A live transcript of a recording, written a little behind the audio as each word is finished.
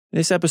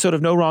This episode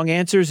of No Wrong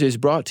Answers is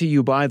brought to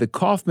you by the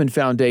Kauffman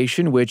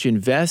Foundation, which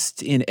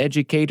invests in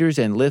educators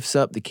and lifts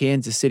up the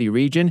Kansas City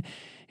region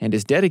and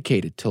is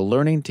dedicated to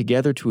learning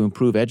together to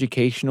improve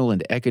educational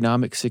and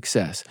economic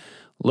success.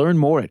 Learn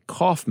more at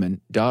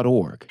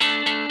Kauffman.org.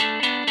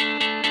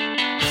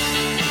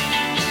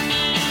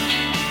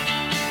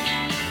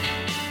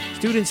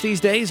 Students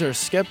these days are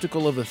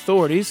skeptical of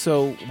authorities,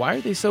 so why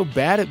are they so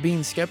bad at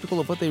being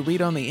skeptical of what they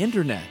read on the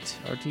internet?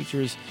 Our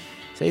teachers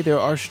say there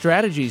are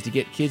strategies to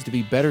get kids to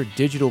be better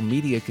digital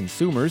media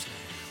consumers.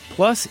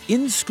 Plus,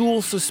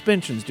 in-school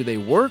suspensions, do they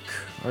work?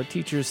 Our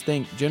teachers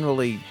think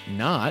generally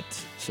not,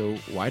 so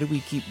why do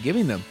we keep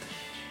giving them?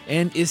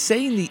 And is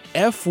saying the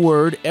F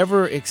word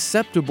ever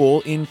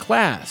acceptable in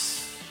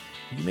class?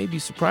 You may be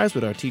surprised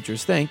what our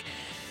teachers think.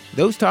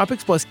 Those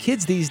topics plus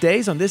kids these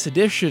days on this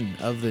edition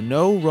of the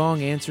No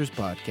Wrong Answers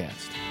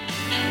podcast.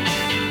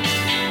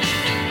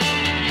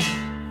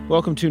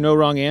 Welcome to No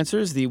Wrong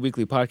Answers, the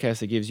weekly podcast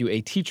that gives you a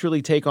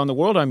teacherly take on the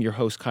world. I'm your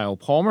host, Kyle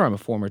Palmer. I'm a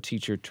former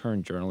teacher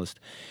turned journalist,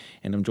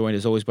 and I'm joined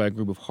as always by a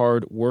group of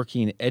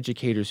hard-working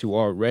educators who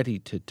are ready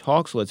to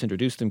talk. So let's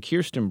introduce them.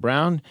 Kirsten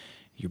Brown,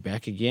 you're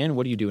back again.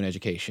 What do you do in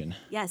education?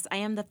 Yes, I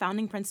am the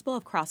founding principal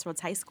of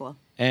Crossroads High School.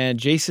 And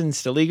Jason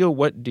Staligo,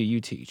 what do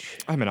you teach?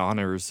 I'm an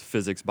honors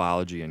physics,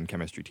 biology, and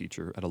chemistry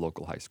teacher at a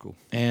local high school.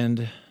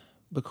 And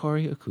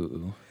Bakari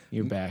Aku'u,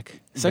 you're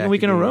back. Second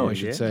week in a row, I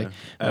should say.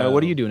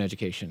 What do you do in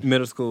education?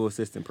 Middle school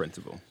assistant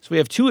principal. So we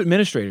have two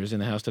administrators in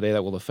the house today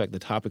that will affect the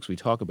topics we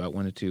talk about.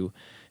 Wanted to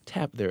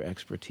tap their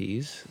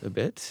expertise a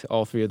bit.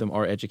 All three of them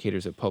are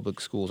educators at public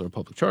schools or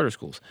public charter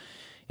schools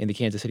in the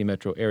Kansas City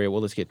metro area.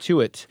 Well, let's get to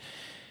it.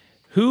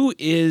 Who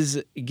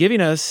is giving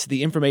us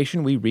the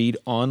information we read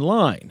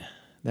online?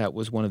 That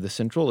was one of the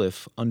central,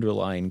 if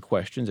underlying,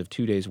 questions of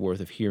 2 days'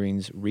 worth of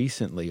hearings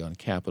recently on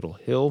Capitol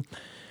Hill.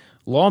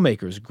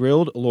 Lawmakers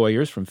grilled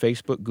lawyers from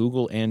Facebook,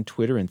 Google, and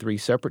Twitter in 3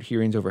 separate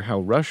hearings over how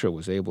Russia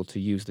was able to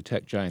use the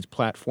tech giants'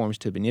 platforms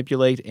to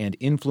manipulate and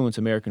influence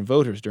American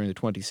voters during the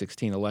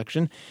 2016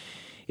 election.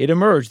 It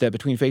emerged that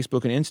between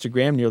Facebook and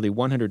Instagram, nearly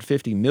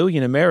 150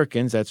 million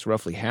Americans, that's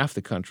roughly half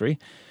the country,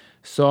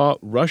 saw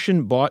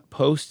Russian-bought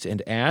posts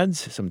and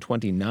ads. Some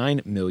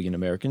 29 million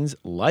Americans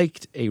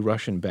liked a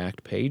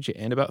Russian-backed page,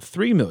 and about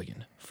 3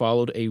 million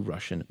followed a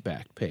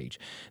Russian-backed page.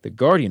 The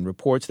Guardian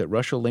reports that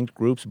Russia-linked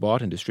groups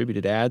bought and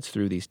distributed ads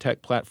through these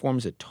tech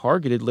platforms that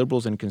targeted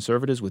liberals and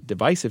conservatives with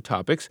divisive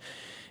topics,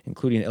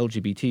 including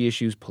LGBT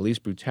issues, police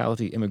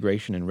brutality,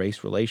 immigration, and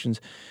race relations.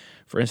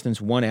 For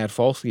instance, one ad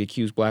falsely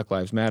accused Black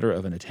Lives Matter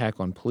of an attack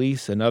on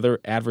police. Another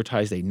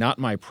advertised a Not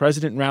My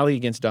President rally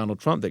against Donald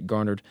Trump that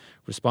garnered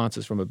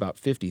responses from about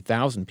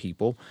 50,000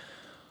 people.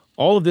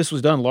 All of this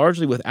was done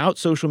largely without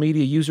social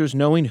media users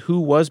knowing who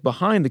was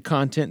behind the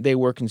content they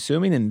were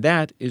consuming, and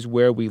that is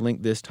where we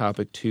link this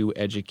topic to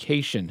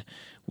education.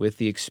 With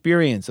the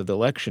experience of the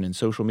election and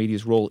social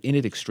media's role in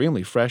it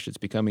extremely fresh, it's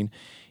becoming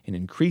an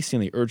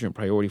increasingly urgent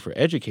priority for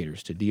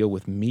educators to deal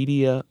with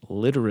media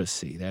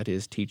literacy. That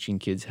is, teaching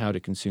kids how to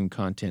consume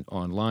content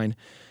online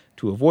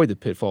to avoid the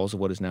pitfalls of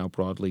what is now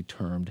broadly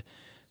termed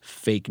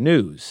fake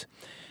news.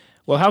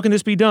 Well, how can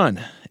this be done?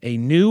 A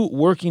new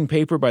working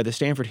paper by the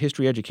Stanford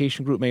History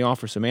Education Group may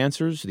offer some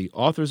answers. The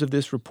authors of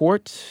this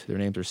report, their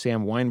names are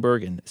Sam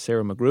Weinberg and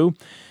Sarah McGrew.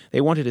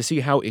 They wanted to see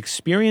how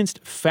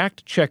experienced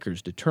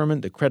fact-checkers determine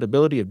the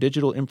credibility of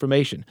digital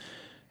information.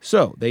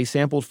 So they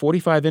sampled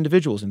 45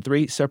 individuals in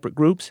 3 separate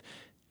groups,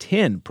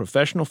 10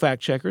 professional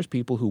fact-checkers,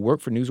 people who work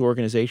for news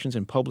organizations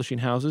and publishing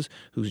houses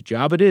whose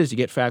job it is to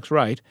get facts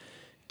right,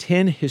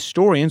 10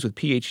 historians with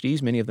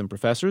PhDs, many of them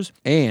professors,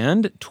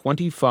 and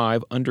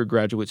 25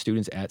 undergraduate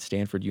students at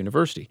Stanford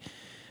University.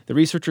 The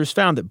researchers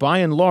found that by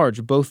and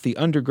large, both the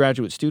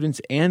undergraduate students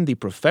and the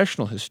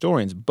professional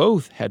historians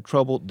both had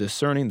trouble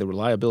discerning the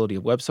reliability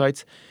of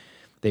websites.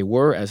 They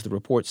were, as the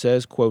report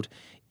says, quote,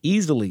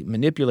 easily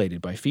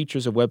manipulated by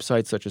features of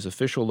websites such as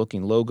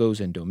official-looking logos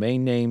and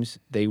domain names.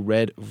 They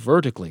read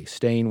vertically,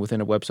 staying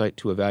within a website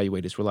to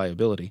evaluate its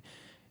reliability.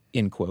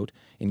 End quote.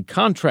 In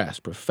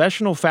contrast,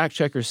 professional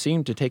fact-checkers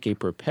seemed to take a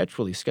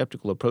perpetually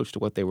skeptical approach to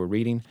what they were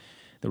reading.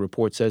 The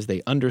report says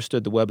they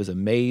understood the web as a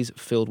maze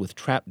filled with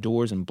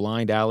trapdoors and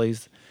blind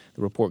alleys.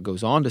 The report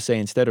goes on to say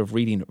instead of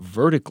reading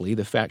vertically,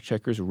 the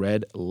fact-checkers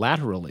read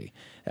laterally.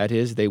 That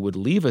is, they would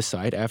leave a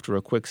site after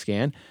a quick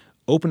scan,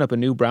 open up a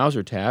new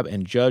browser tab,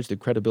 and judge the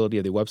credibility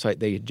of the website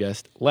they had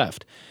just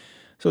left.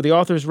 So the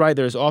authors write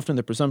there is often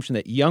the presumption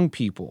that young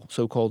people,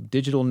 so-called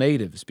digital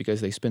natives,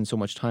 because they spend so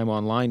much time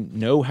online,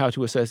 know how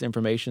to assess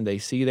information they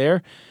see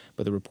there.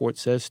 But the report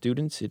says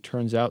students, it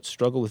turns out,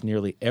 struggle with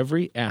nearly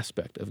every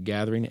aspect of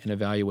gathering and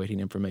evaluating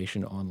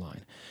information online.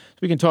 So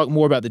we can talk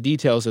more about the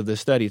details of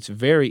this study. It's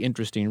very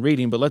interesting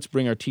reading, but let's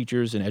bring our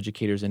teachers and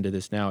educators into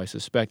this now. I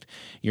suspect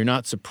you're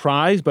not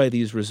surprised by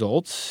these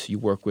results. You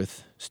work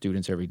with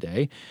students every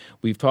day.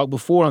 We've talked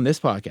before on this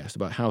podcast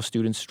about how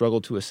students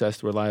struggle to assess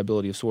the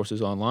reliability of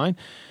sources online.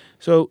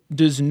 So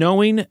does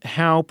knowing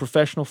how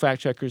professional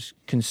fact checkers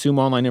consume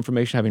online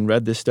information, having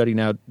read this study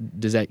now,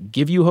 does that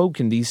give you hope?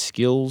 Can these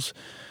skills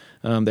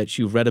that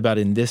you've read about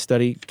in this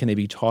study, can they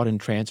be taught and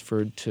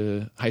transferred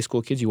to high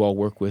school kids? You all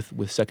work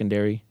with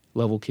secondary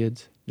level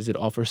kids. Does it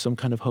offer some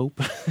kind of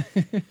hope?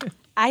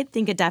 I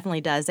think it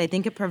definitely does. I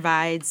think it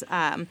provides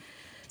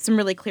some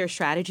really clear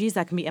strategies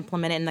that can be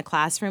implemented in the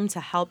classroom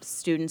to help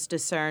students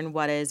discern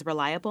what is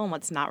reliable and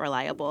what's not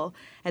reliable.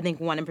 I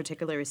think one in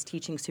particular is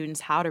teaching students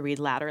how to read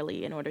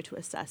laterally in order to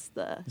assess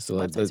the So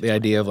websites the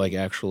idea of like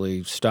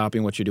actually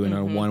stopping what you're doing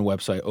on one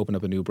website, open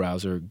up a new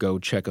browser, go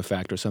check a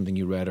fact or something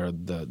you read, or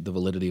the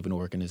validity of an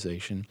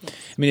organization. Yes.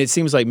 I mean, it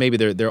seems like maybe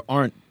there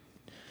aren't.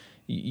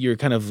 You're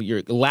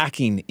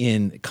lacking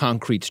in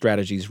concrete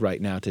strategies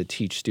right now to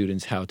teach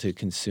students how to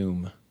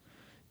consume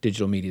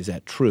digital media. Is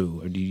that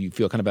true, or do you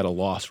feel kind of at a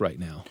loss right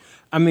now?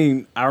 I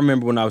mean, I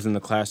remember when I was in the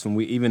classroom,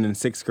 even in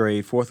 6th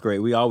grade, 4th grade,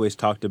 we always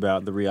talked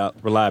about the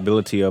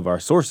reliability of our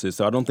sources.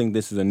 So I don't think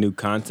this is a new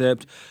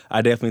concept.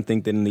 I definitely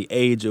think that in the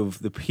age of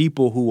the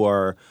people who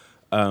are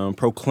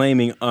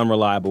proclaiming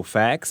unreliable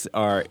facts,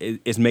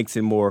 it makes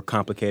it more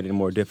complicated and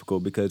more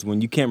difficult, because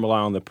when you can't rely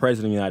on the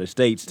President of the United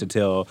States to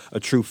tell a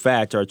true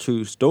fact or a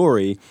true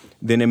story,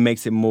 then it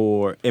makes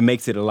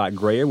it a lot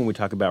grayer when we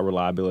talk about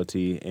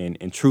reliability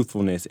and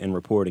truthfulness in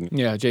reporting.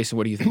 Yeah, Jason,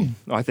 what do you think?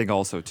 I think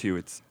also too,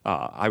 it's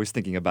I was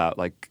thinking about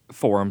like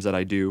forums that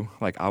I do.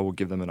 Like I will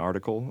give them an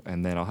article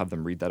and then I'll have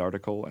them read that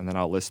article, and then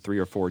I'll list 3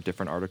 or 4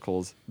 different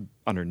articles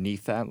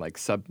underneath that, like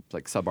sub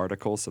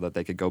articles, so that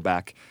they could go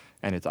back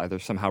and it's either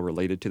somehow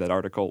related to that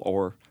article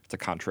or it's a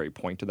contrary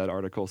point to that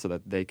article, so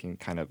that they can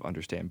kind of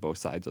understand both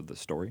sides of the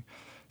story.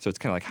 So it's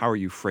kind of like how are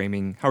you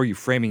framing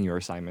your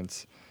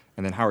assignments,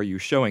 and then how are you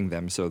showing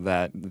them so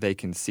that they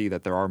can see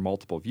that there are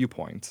multiple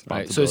viewpoints.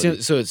 Right. So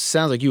it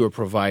sounds like you were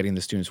providing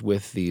the students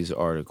with these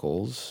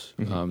articles.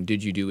 Mm-hmm.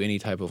 Did you do any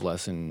type of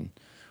lesson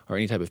or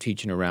any type of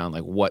teaching around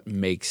like what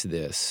makes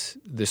this,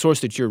 the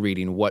source that you're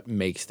reading, what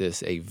makes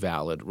this a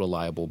valid,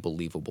 reliable,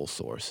 believable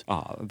source?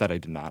 That I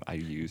did not. I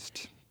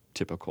used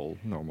typical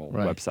normal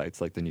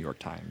websites like the New York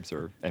Times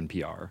or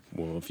NPR.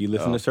 Well, if you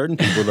listen to certain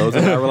people, those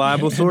are not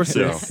reliable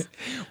sources.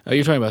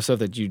 You're talking about stuff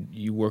that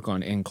you work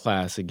on in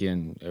class,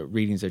 again,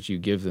 readings that you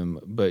give them,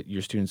 but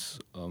your students,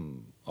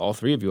 all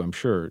 3 of you, I'm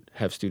sure,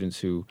 have students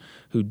who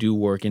do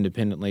work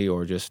independently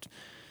or just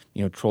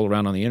troll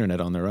around on the internet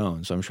on their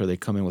own. So I'm sure they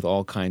come in with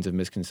all kinds of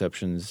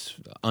misconceptions,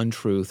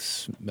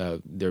 untruths.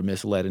 They're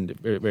misled in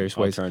various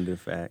ways.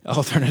 Alternative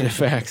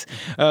facts.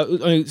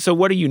 So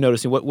what are you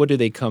noticing? What do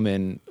they come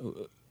in?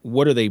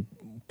 What are they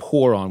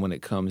poor on when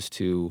it comes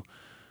to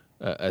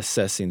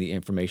assessing the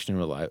information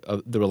and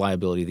the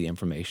reliability of the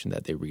information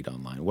that they read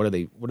online? What are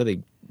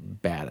they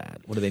bad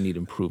at? What do they need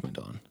improvement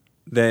on?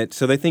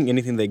 So they think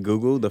anything they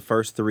Google, the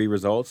first 3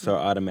 results are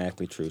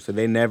automatically true. So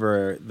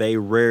they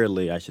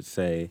rarely, I should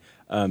say,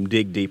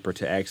 dig deeper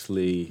to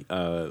actually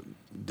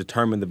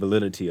determine the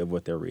validity of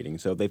what they're reading.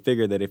 So they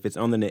figure that if it's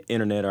on the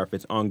internet or if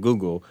it's on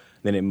Google,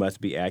 then it must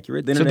be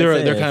accurate. So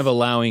they're kind of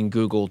allowing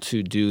Google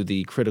to do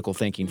the critical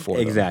thinking for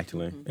them.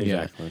 Exactly.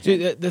 Yeah. So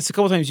that's a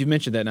couple times you've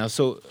mentioned that now.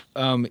 So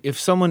if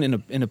someone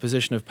in a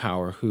position of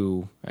power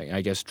who,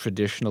 I guess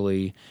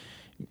traditionally,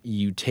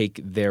 you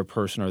take their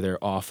person or their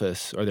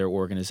office or their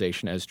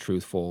organization as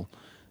truthful,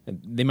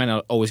 they might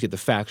not always get the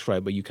facts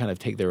right, but you kind of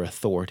take their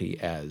authority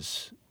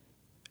as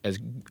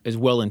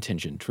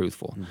well-intentioned,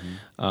 truthful.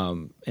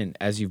 Mm-hmm. And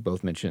as you've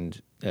both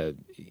mentioned,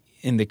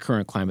 in the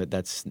current climate,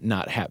 that's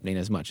not happening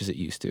as much as it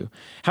used to.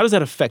 How does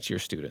that affect your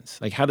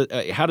students? Like, how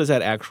does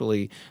that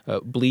actually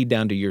bleed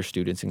down to your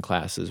students in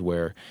classes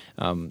where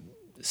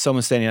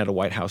someone's standing at a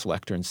White House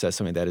lectern says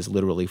something that is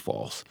literally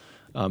false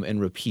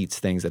and repeats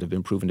things that have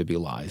been proven to be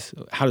lies?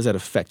 How does that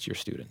affect your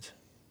students?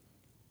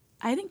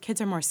 I think kids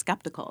are more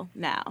skeptical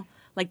now.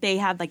 Like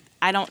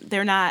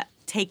they're not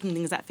taking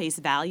things at face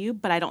value,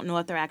 but I don't know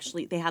if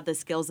they have the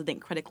skills to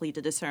think critically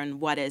to discern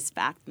what is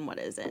fact and what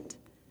isn't.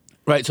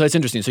 Right, so that's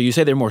interesting. So you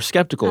say they're more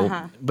skeptical,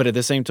 but at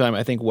the same time,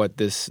 I think what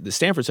the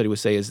Stanford study would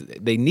say is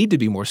they need to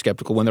be more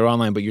skeptical when they're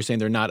online, but you're saying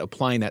they're not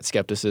applying that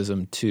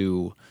skepticism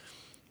to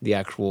the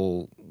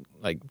actual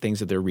things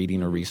that they're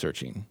reading or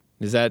researching.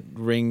 Does that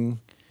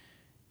ring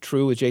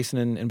true with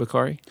Jason and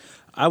Bakari?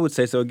 I would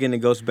say so. Again, it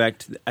goes back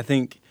to, I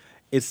think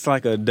it's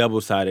like a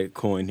double-sided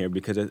coin here,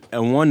 because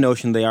on one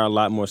notion, they are a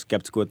lot more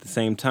skeptical. At the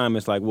same time,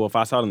 it's like, well, if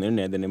I saw it on the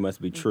internet, then it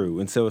must be true.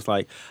 And so it's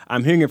like,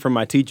 I'm hearing it from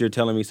my teacher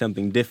telling me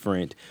something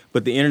different,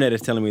 but the internet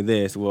is telling me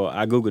this. Well,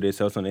 I Googled it,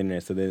 so it's on the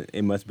internet, so then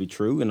it must be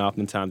true. And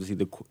oftentimes,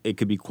 it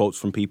could be quotes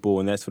from people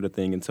and that sort of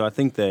thing. And so I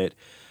think that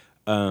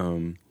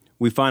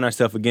we find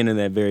ourselves again in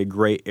that very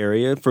gray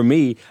area. For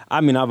me,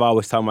 I mean, I've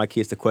always taught my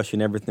kids to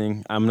question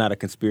everything. I'm not a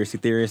conspiracy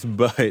theorist,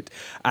 but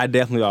I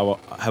definitely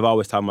have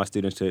always taught my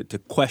students to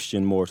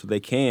question more so they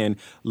can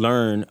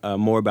learn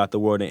more about the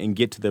world and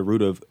get to the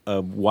root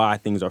of why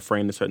things are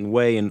framed a certain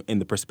way and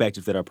the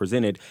perspectives that are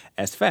presented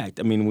as fact.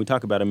 I mean, when we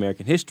talk about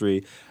American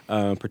history,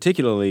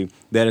 particularly,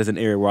 that is an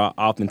area where I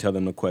often tell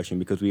them to question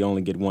because we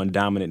only get one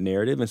dominant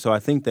narrative. And so I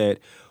think that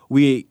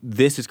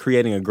this is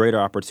creating a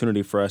greater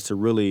opportunity for us to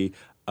really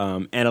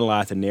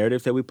analyze the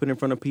narratives that we put in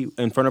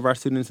front of our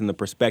students and the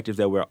perspectives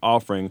that we're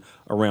offering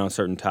around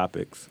certain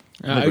topics.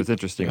 I think what's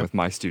interesting with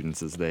my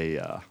students is they,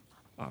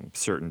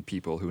 certain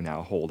people who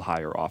now hold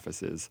higher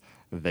offices,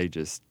 they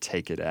just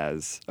take it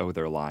as, oh,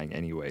 they're lying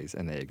anyways,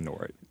 and they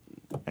ignore it.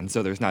 And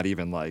so there's not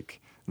even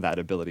like that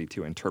ability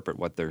to interpret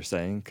what they're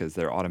saying, because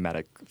their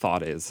automatic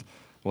thought is,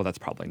 well, that's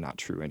probably not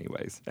true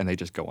anyways, and they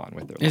just go on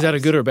with their lives. Is that a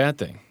good or bad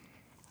thing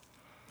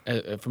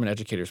from an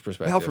educator's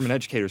perspective? Well, from an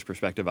educator's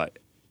perspective,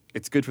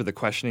 it's good for the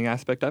questioning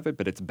aspect of it,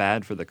 but it's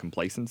bad for the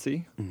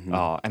complacency.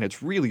 And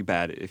it's really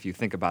bad if you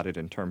think about it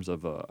in terms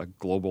of a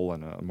global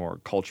and a more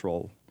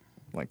cultural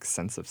like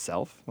sense of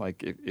self.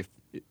 Like if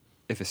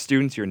as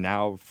students you're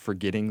now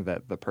forgetting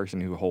that the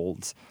person who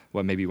holds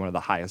what may be one of the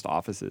highest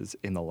offices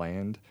in the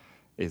land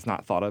is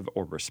not thought of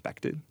or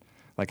respected,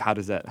 like how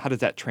does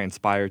that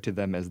transpire to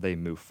them as they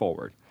move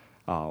forward?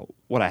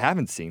 What I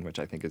haven't seen, which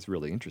I think is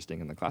really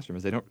interesting in the classroom,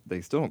 is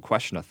they still don't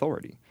question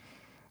authority,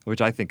 which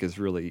I think is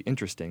really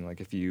interesting.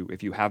 Like if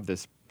you have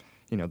this,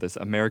 this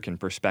American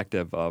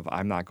perspective of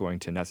I'm not going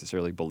to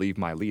necessarily believe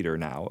my leader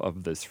now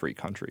of this free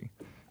country.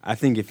 I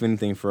think if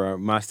anything for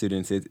my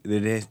students,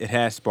 it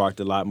has sparked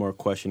a lot more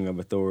questioning of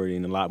authority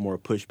and a lot more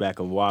pushback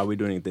of why are we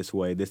doing it this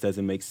way? This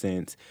doesn't make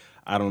sense.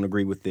 I don't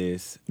agree with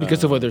this.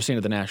 Because of what they're seeing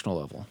at the national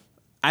level.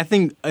 I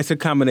think it's a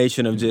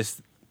combination of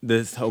just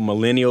this whole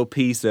millennial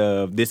piece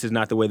of this is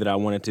not the way that I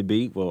want it to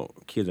be. Well,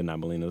 kids are not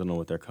millennials. I don't know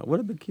what they're called.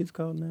 What are the kids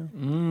called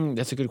now?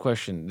 That's a good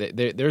question.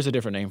 There's a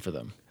different name for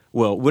them.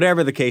 Well,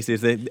 whatever the case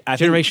is,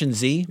 Generation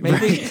Z, maybe?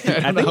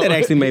 I think that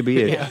actually may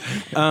be it.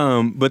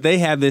 Yeah. But they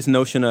have this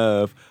notion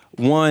of,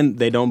 one,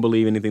 they don't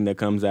believe anything that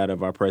comes out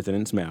of our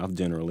president's mouth,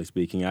 generally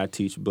speaking. I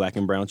teach black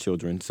and brown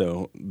children,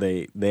 so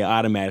they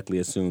automatically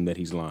assume that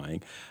he's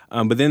lying.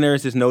 But then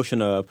there's this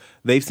notion of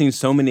they've seen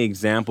so many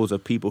examples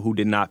of people who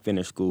did not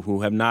finish school,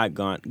 who have not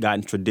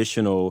gotten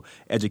traditional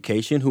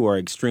education, who are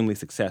extremely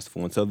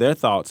successful. And so their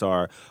thoughts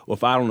are, well,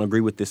 if I don't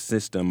agree with this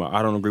system or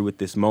I don't agree with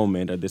this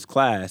moment or this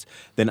class,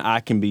 then I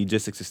can be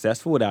just as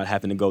successful without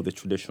having to go the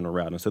traditional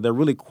route. And so they're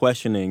really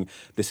questioning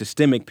the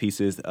systemic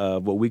pieces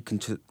of what we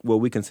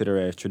consider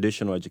as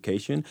traditional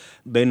education.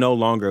 They no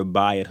longer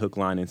buy it hook,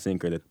 line, and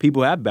sinker. That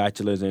people have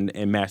bachelor's and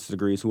master's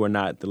degrees who are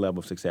not the level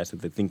of success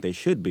that they think they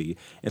should be.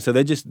 And so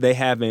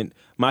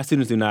my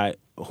students do not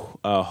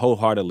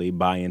wholeheartedly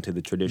buy into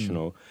the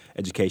traditional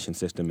education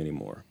system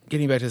anymore.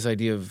 Getting back to this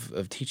idea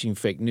of teaching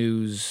fake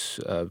news,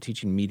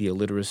 teaching media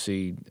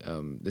literacy,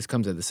 this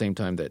comes at the same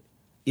time that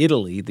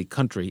Italy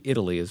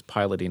is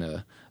piloting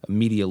a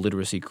media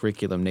literacy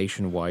curriculum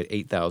nationwide,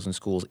 8,000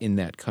 schools in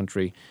that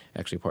country,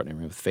 actually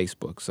partnering with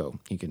Facebook, so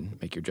you can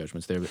make your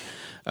judgments there. But,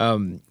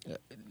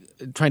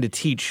 trying to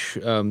teach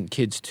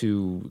kids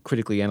to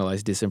critically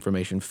analyze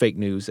disinformation, fake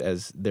news,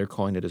 as they're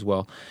calling it as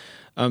well.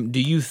 Do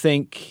you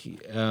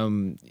think,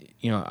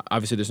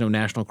 obviously there's no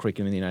national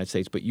curriculum in the United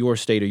States, but your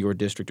state or your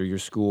district or your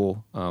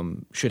school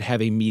should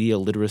have a media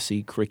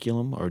literacy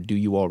curriculum, or do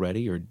you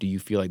already, or do you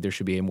feel like there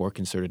should be a more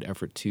concerted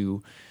effort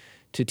to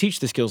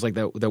teach the skills like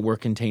that were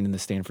contained in the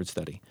Stanford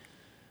study?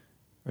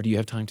 Or do you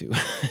have time to?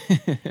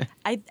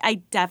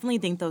 I definitely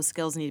think those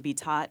skills need to be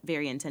taught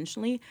very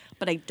intentionally,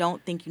 but I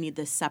don't think you need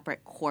this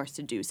separate course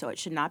to do so. It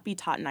should not be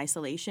taught in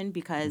isolation,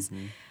 because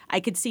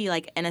I could see,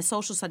 like, in a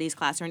social studies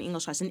class or an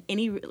English class, in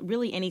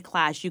any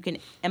class, you can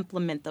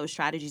implement those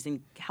strategies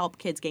and help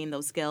kids gain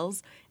those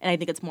skills. And I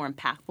think it's more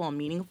impactful and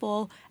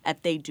meaningful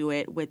if they do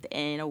it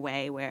within a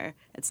way where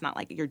it's not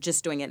like you're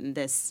just doing it in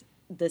this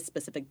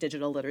specific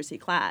digital literacy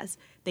class.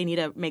 They need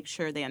to make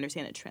sure they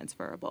understand it's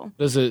transferable.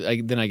 Does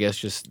it then, I guess,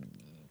 just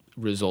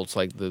results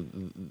like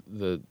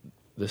the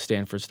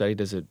Stanford study,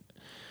 does it,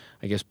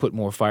 I guess, put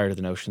more fire to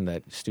the notion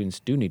that students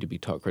do need to be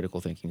taught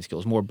critical thinking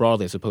skills more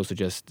broadly, as opposed to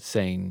just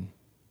saying,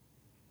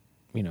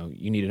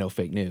 you need to know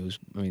fake news?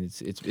 I mean,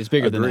 it's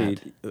bigger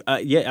Agreed. than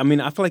that. Yeah, I mean,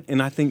 I feel like,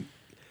 and I think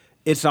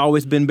it's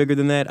always been bigger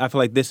than that. I feel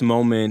like this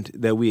moment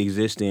that we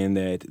exist in,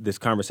 that this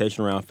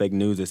conversation around fake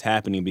news is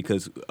happening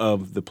because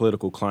of the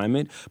political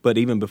climate. But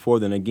even before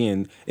then,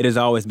 again, it has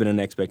always been an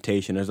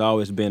expectation. There's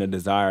always been a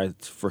desire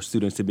for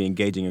students to be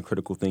engaging in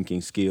critical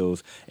thinking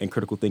skills and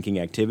critical thinking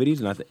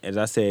activities. And as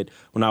I said,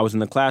 when I was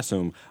in the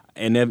classroom,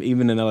 and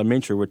even in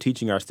elementary, we're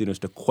teaching our students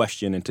to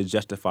question and to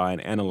justify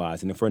and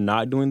analyze. And if we're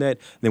not doing that,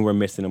 then we're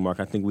missing the mark.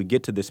 I think we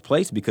get to this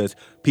place because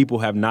people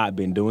have not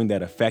been doing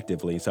that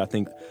effectively. So I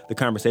think the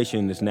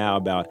conversation is now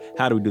about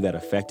how do we do that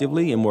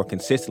effectively and more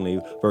consistently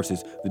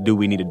versus do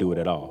we need to do it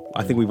at all.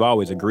 I think we've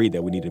always agreed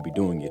that we need to be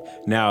doing it.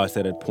 Now it's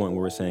at a point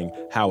where we're saying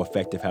how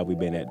effective have we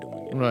been at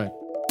doing it. Right.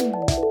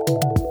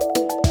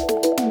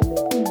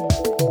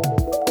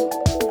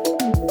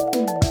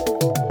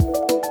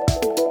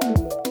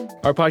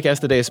 Our podcast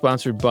today is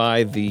sponsored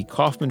by the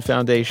Kauffman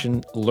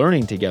Foundation,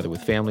 learning together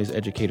with families,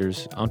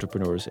 educators,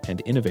 entrepreneurs,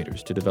 and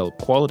innovators to develop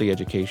quality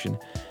education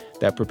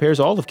that prepares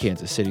all of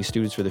Kansas City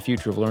students for the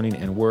future of learning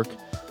and work.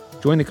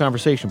 Join the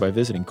conversation by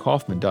visiting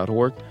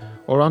Kauffman.org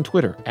or on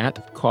Twitter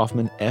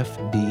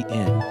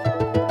 @KauffmanFDN.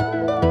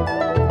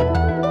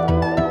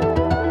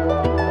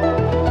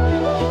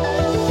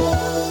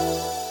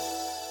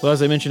 Well,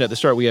 as I mentioned at the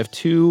start, we have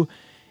two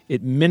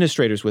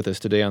administrators with us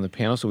today on the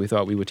panel, so we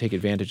thought we would take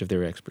advantage of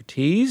their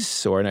expertise.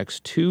 So our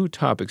next two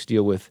topics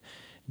deal with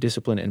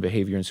discipline and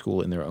behavior in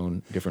school in their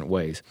own different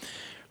ways.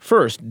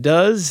 First,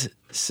 does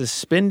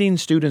suspending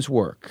students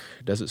work?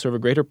 Does it serve a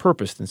greater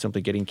purpose than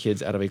simply getting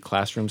kids out of a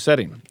classroom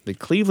setting? The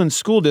Cleveland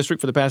School District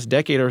for the past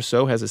decade or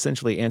so has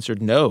essentially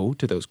answered no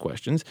to those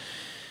questions.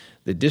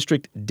 The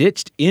district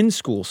ditched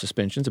in-school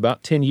suspensions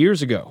about 10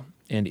 years ago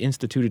and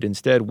instituted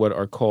instead what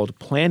are called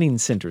planning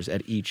centers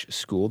at each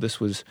school. This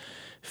was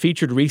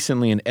featured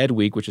recently in Ed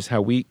Week, which is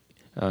how we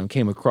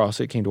came across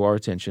it, came to our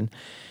attention.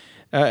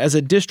 As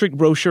a district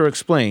brochure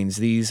explains,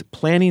 these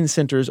planning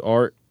centers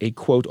are a,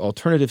 quote,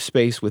 alternative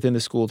space within the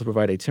school to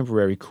provide a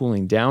temporary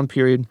cooling down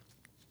period,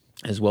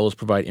 as well as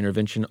provide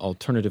intervention,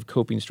 alternative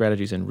coping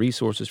strategies, and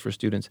resources for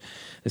students.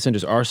 The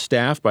centers are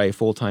staffed by a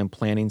full-time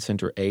planning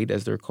center aide,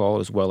 as they're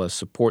called, as well as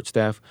support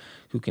staff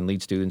who can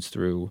lead students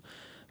through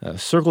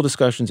circle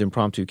discussions,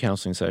 impromptu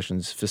counseling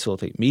sessions,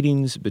 facilitate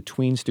meetings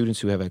between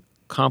students who have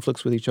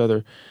conflicts with each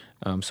other,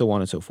 so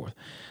on and so forth.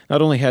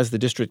 Not only has the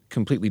district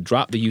completely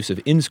dropped the use of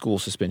in-school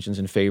suspensions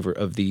in favor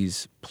of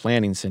these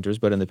planning centers,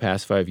 but in the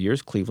past 5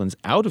 years, Cleveland's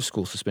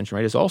out-of-school suspension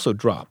rate has also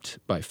dropped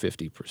by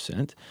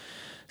 50%.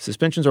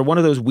 Suspensions are one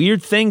of those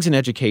weird things in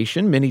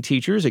education. Many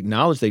teachers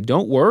acknowledge they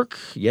don't work,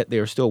 yet they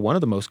are still one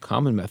of the most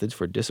common methods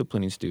for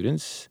disciplining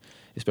students,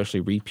 especially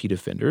repeat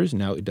offenders.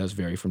 Now, it does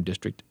vary from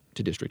district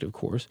to district, of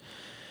course.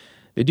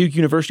 The Duke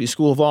University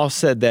School of Law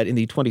said that in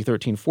the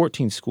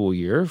 2013-14 school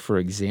year, for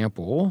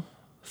example,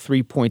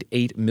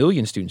 3.8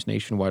 million students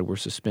nationwide were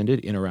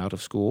suspended in or out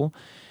of school.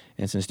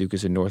 And since Duke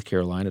is in North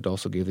Carolina, it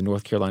also gave the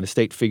North Carolina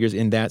state figures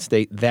in that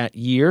state that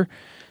year.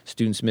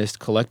 Students missed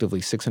collectively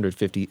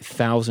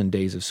 650,000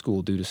 days of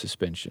school due to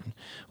suspension.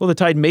 Well, the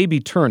tide may be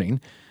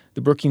turning.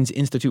 The Brookings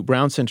Institute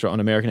Brown Center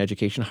on American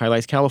Education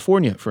highlights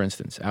California, for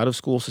instance.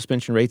 Out-of-school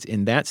suspension rates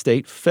in that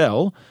state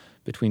fell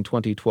between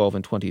 2012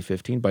 and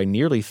 2015 by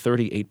nearly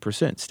 38%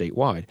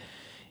 statewide.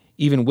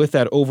 Even with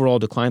that overall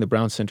decline, the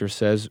Brown Center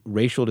says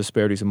racial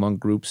disparities among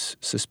groups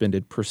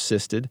suspended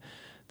persisted.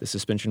 The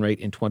suspension rate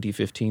in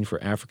 2015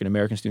 for African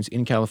American students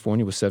in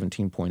California was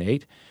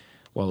 17.8,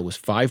 while it was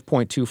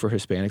 5.2 for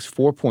Hispanics,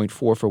 4.4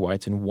 for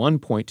whites, and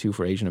 1.2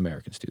 for Asian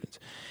American students.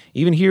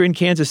 Even here in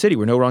Kansas City,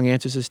 where No Wrong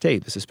Answers is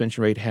state, the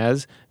suspension rate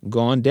has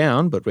gone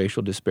down, but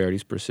racial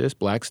disparities persist.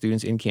 Black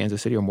students in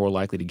Kansas City are more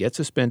likely to get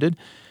suspended.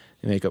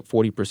 They make up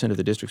 40% of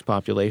the district's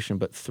population,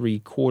 but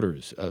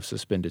 3/4 of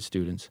suspended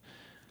students.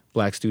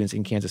 Black students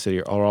in Kansas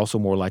City are also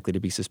more likely to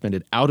be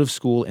suspended out of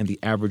school, and the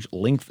average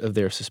length of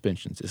their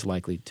suspensions is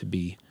likely to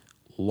be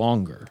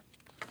longer.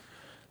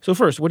 So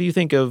first, what do you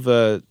think of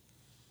the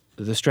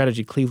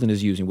strategy Cleveland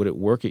is using? Would it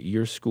work at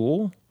your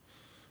school?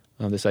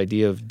 This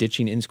idea of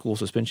ditching in-school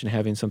suspension,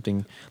 having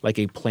something like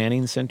a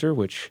planning center,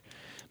 which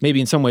maybe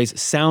in some ways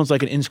sounds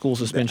like an in-school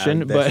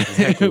suspension, That's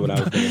exactly what I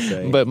was going to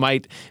say. but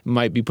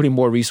might be putting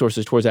more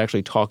resources towards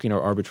actually talking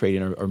or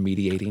arbitrating or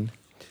mediating.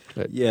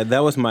 But Yeah, that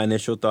was my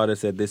initial thought,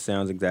 is that this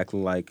sounds exactly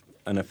like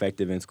an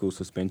effective in-school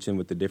suspension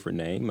with a different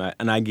name.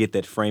 And I get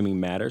that framing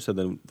matters, so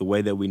the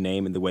way that we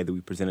name and the way that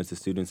we present it to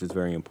students is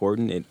very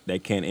important.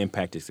 That can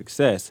impact its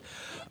success.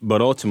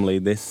 But ultimately,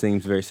 this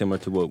seems very similar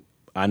to what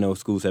I know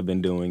schools have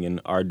been doing and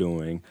are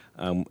doing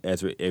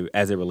as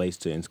it relates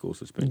to in-school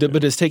suspension.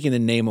 But does taking the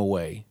name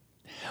away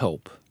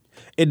help?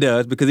 It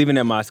does, because even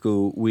at my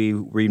school, we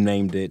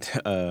renamed it.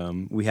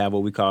 We have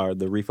what we call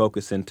the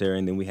Refocus Center,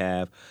 and then we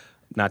have,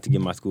 not to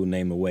give my school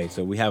name away,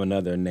 so we have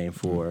another name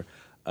for,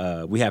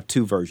 we have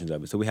two versions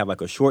of it. So we have like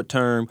a short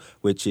term,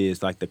 which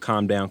is like the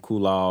calm down,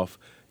 cool off.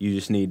 You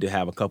just need to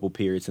have a couple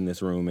periods in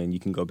this room and you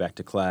can go back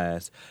to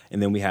class.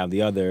 And then we have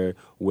the other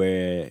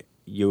where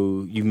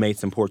you've made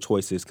some poor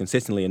choices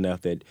consistently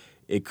enough that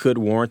it could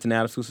warrant an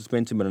out-of-school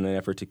suspension, but in an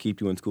effort to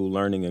keep you in school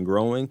learning and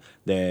growing,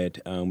 that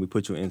we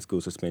put you in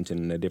school suspension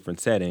in a different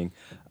setting.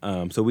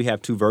 So we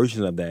have two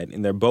versions of that,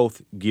 and they're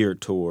both geared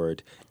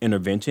toward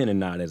intervention and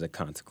not as a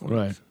consequence.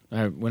 Right.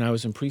 When I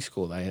was in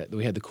preschool,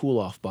 we had the cool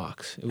off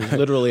box. It was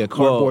literally a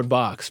cardboard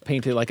box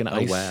painted like an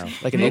ice,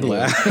 like an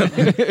igloo.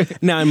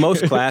 Now, in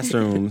most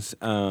classrooms,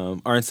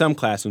 or in some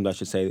classrooms, I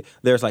should say,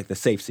 there's like the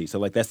safe seat. So,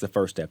 like, that's the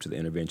first step to the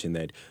intervention,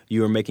 that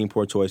you are making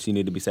poor choice. You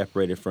need to be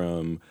separated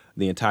from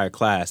the entire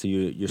class. So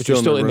you're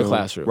still in the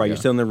classroom. Right, yeah. You're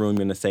still in the room,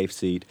 you're in a safe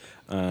seat.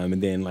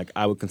 And then, like,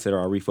 I would consider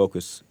our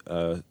Refocus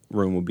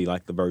room would be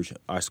like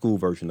our school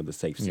version of the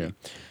safe seat.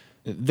 Yeah.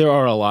 There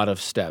are a lot of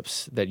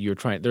steps that you're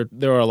trying.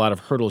 There are a lot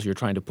of hurdles you're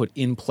trying to put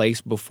in place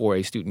before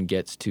a student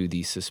gets to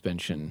the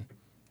suspension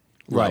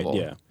level.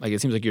 Right. Yeah. Like, it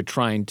seems like you're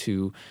trying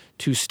to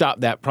stop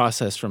that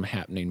process from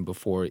happening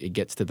before it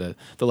gets to the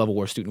level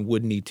where a student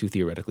would need to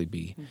theoretically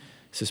be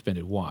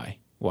suspended. Why?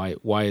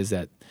 Why is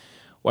that?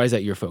 Why is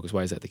that your focus?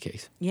 Why is that the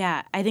case?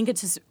 Yeah, I think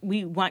it's just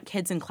we want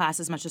kids in class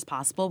as much as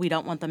possible. We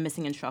don't want them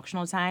missing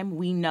instructional time.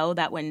 We know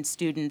that when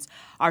students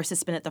are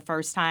suspended the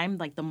first time,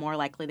 like, the more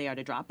likely they are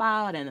to drop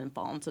out and then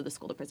fall into the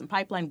school-to-prison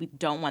pipeline. We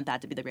don't want that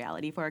to be the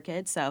reality for our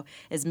kids. So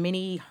as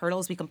many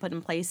hurdles we can put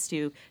in place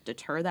to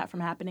deter that from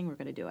happening, we're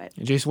going to do it.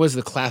 And Jason, what's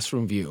the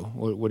classroom view?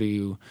 What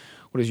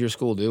does your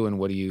school do, and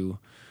what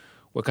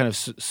kind of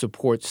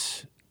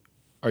supports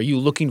are you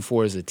looking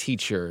for as a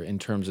teacher in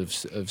terms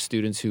of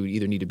students who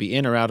either need to be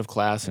in or out of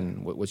class,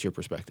 and what's your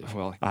perspective?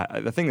 Well,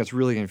 the thing that's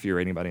really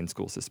infuriating about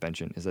in-school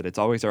suspension is that it's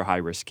always our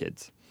high-risk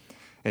kids.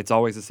 It's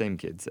always the same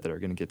kids that are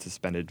going to get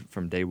suspended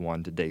from day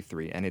 1 to day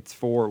 3, and it's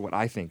for what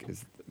I think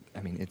is,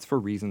 it's for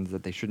reasons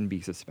that they shouldn't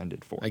be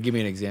suspended for. Give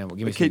me an example.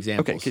 Give me some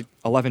examples. Okay,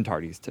 11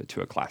 tardies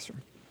to a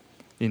classroom.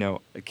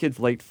 A kid's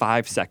late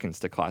 5 seconds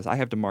to class. I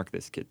have to mark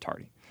this kid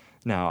tardy.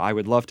 Now, I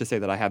would love to say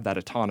that I have that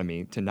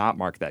autonomy to not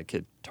mark that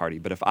kid tardy,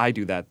 but if I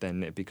do that,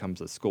 then it becomes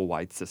a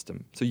school-wide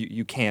system. So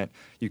you can't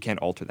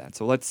alter that.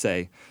 So let's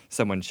say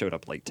someone showed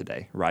up late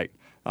today, right?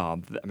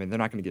 They're not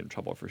going to get in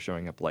trouble for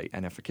showing up late.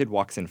 And if a kid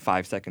walks in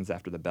 5 seconds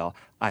after the bell,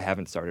 I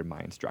haven't started my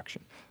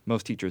instruction.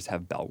 Most teachers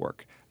have bell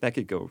work. That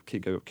kid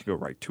could go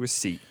right to a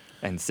seat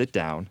and sit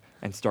down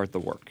and start the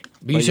work.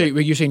 But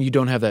you're saying you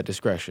don't have that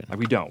discretion.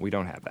 We don't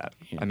have that.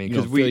 You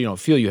don't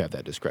feel you have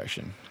that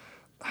discretion.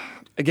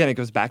 Again, it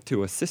goes back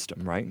to a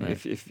system, right?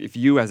 If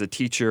you as a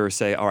teacher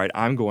say, all right,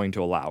 I'm going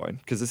to allow it,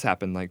 because this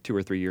happened like 2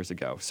 or 3 years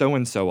ago,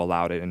 so-and-so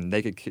allowed it, and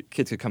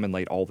kids could come in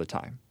late all the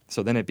time.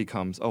 So then it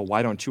becomes, oh,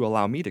 why don't you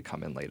allow me to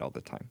come in late all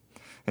the time?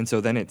 And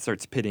so then it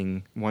starts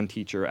pitting one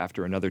teacher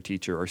after another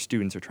teacher, or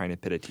students are trying to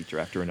pit a teacher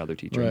after another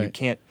teacher.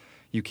 Right.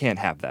 You can't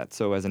have that.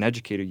 So as an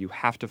educator, you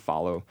have to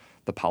follow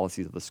the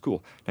policies of the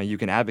school. Now, you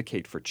can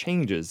advocate for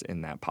changes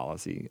in that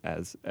policy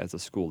as a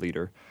school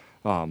leader,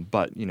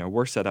 but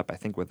we're set up, I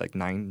think, with like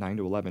 9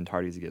 to 11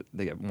 tardies.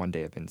 They get 1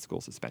 day of in-school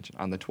suspension.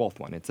 On the 12th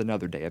one, it's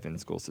another day of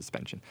in-school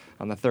suspension.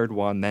 On the 3rd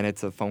one, then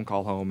it's a phone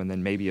call home, and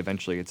then maybe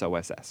eventually it's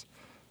OSS.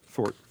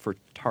 For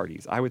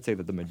tardies, I would say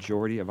that the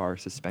majority of our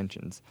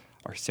suspensions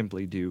are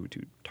simply due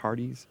to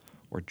tardies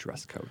or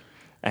dress code.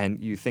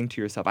 And you think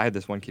to yourself, I had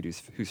this one kid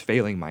who's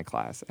failing my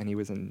class, and he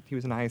was in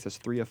ISS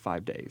 3 of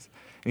 5 days.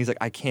 And he's like,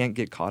 I can't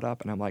get caught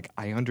up. And I'm like,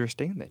 I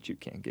understand that you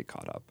can't get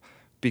caught up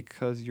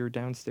because you're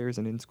downstairs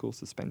and in school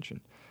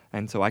suspension.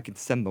 And so I could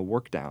send the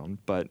work down,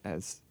 but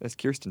as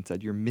Kirsten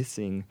said, you're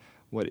missing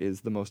what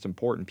is the most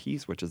important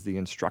piece, which is the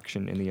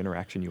instruction and the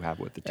interaction you have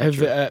with the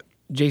teacher.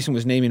 Jason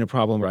was naming a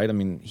problem, right?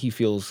 He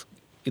feels,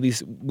 at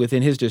least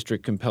within his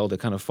district, compelled to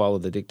kind of follow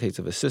the dictates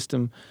of a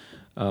system,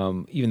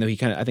 even though he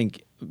kind of, I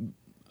think,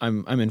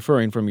 I'm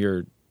inferring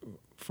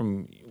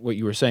from what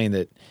you were saying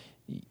that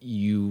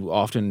you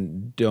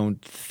often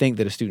don't think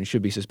that a student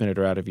should be suspended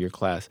or out of your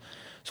class.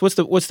 So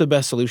what's the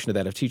best solution to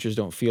that if teachers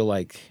don't feel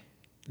like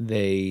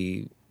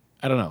they,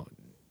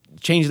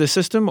 change the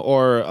system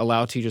or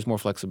allow teachers more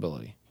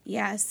flexibility?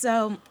 Yeah,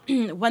 so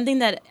one thing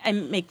that I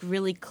make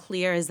really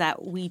clear is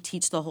that we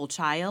teach the whole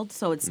child.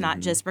 So it's not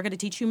just we're going to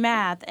teach you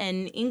math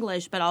and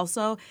English, but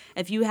also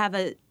if you have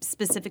a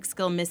specific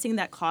skill missing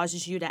that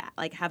causes you to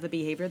have a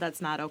behavior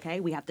that's not okay,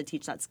 we have to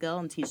teach that skill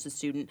and teach the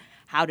student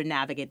how to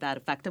navigate that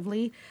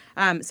effectively.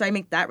 So I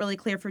make that really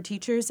clear for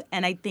teachers.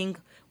 And I think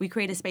we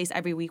create a space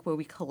every week where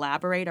we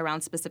collaborate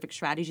around specific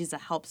strategies to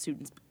help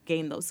students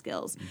gain those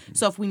skills.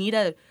 So if we need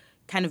to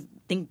kind of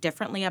think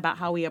differently about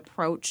how we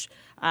approach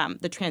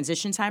the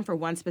transition time for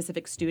one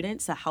specific student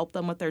to help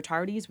them with their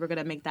tardies, we're going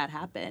to make that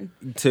happen.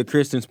 To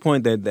Kristen's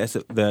point, that's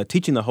the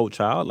teaching the whole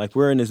child.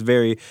 We're in this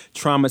very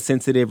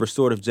trauma-sensitive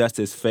restorative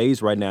justice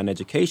phase right now in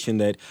education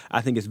that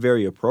I think is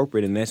very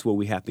appropriate, and that's what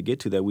we have to get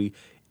to, that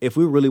if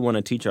we really want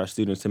to teach our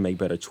students to make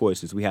better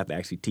choices, we have to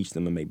actually teach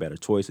them to make better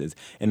choices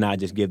and not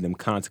just give them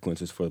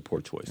consequences for the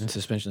poor choices. And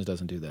suspensions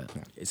doesn't do that.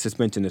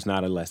 Suspension is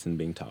not a lesson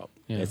being taught.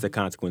 Yeah. It's a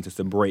consequence. It's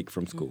a break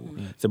from school.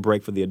 Mm-hmm. It's a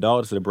break for the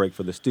adult. It's a break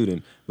for the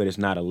student, but it's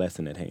not a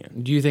lesson at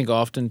hand. Do you think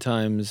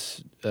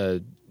oftentimes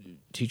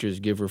teachers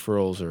give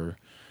referrals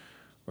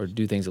or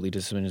do things that lead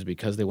to suspensions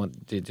because they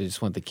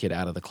just want the kid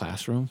out of the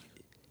classroom?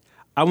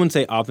 I wouldn't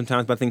say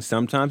oftentimes, but I think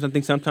sometimes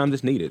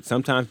it's needed.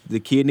 Sometimes the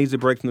kid needs a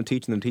break from the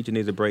teacher, and the teacher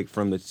needs a break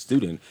from the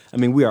student.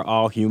 We are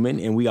all human,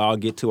 and we all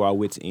get to our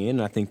wits' end.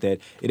 And I think that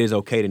it is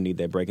okay to need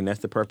that break, and that's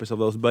the purpose of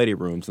those buddy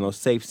rooms and those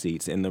safe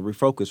seats and the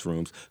refocus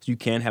rooms. So you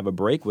can have a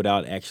break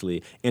without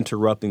actually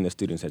interrupting the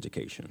student's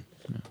education.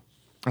 Yeah.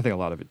 I think a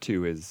lot of it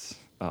too is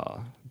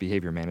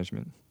behavior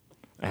management,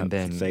 and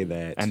then say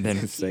that, and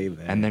then say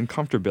that, and then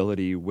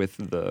comfortability with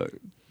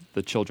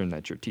the children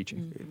that you're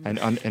teaching,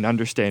 and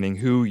understanding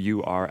who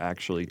you are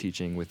actually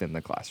teaching within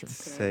the classroom.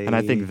 And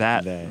I think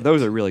that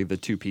those are really the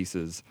two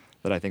pieces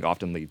that I think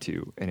often lead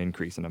to an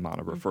increase in amount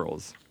of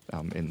referrals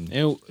in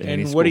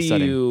any school what do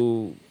setting.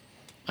 you?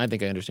 I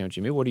think I understand what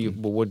you mean.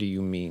 What do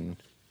you mean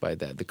by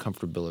that? The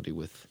comfortability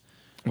with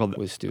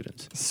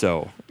students.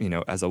 So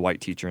as a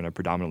white teacher in a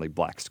predominantly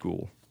black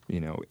school,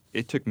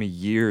 it took me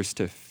years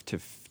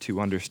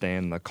to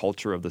understand the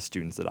culture of the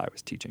students that I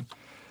was teaching.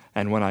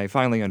 And when I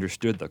finally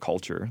understood the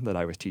culture that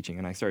I was teaching,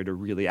 and I started to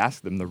really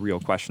ask them the real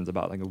questions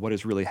about what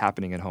is really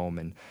happening at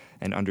home,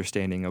 and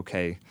understanding,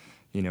 okay,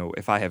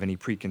 if I have any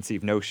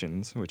preconceived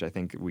notions, which I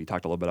think we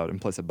talked a little bit about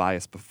implicit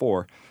bias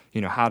before,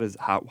 how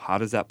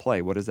does that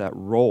play? What is that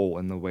role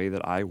in the way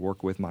that I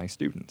work with my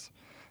students?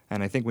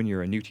 And I think when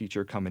you're a new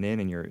teacher coming in,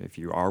 and if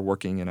you are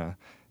working in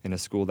a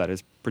school that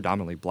is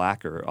predominantly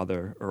black or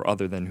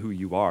other than who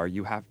you are,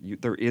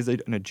 there is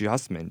an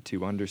adjustment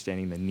to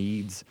understanding the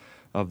needs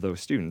of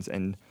those students.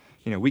 And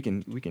we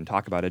can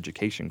talk about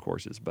education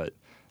courses, but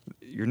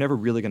you're never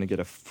really going to get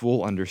a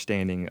full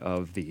understanding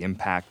of the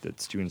impact that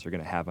students are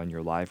going to have on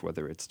your life,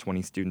 whether it's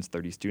 20 students,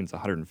 30 students,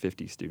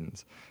 150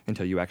 students,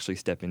 until you actually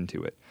step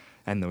into it.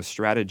 And those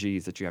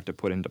strategies that you have to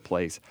put into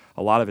place,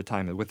 a lot of the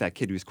time with that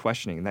kid who's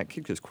questioning, and that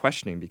kid is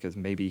questioning because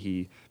maybe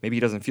he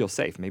doesn't feel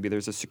safe. Maybe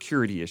there's a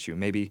security issue.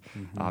 Maybe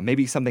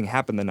maybe something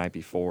happened the night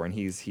before and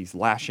he's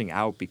lashing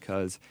out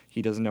because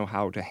he doesn't know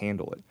how to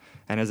handle it.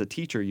 And as a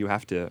teacher, you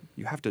have to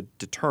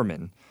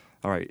determine,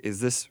 all right, is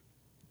this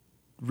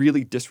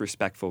really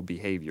disrespectful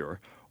behavior,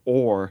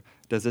 or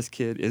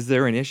is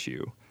there an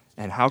issue,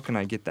 and how can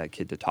I get that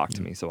kid to talk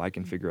to me so I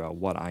can figure out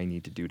what I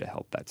need to do to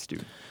help that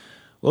student?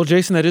 Well,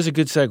 Jason, that is a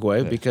good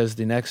segue because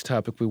the next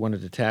topic we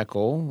wanted to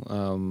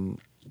tackle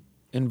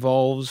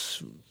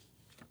involves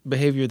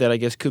behavior that I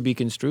guess could be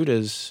construed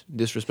as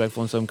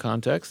disrespectful in some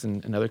contexts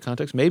and in other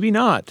contexts, maybe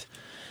not.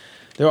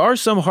 There are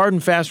some hard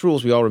and fast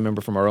rules we all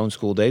remember from our own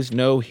school days.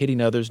 No hitting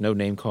others, no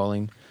name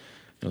calling,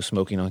 no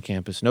smoking on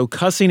campus, no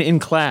cussing in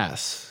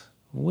class.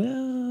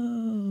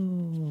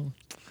 Well,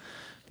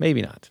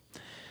 maybe not.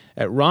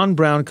 At Ron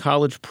Brown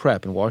College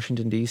Prep in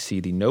Washington, D.C.,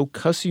 the no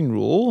cussing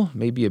rule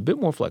may be a bit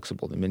more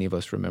flexible than many of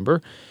us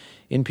remember.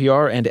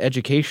 NPR and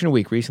Education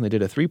Week recently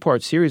did a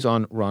 3-part series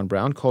on Ron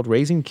Brown called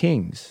Raising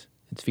Kings.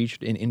 It's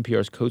featured in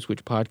NPR's Code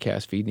Switch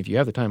podcast feed, and if you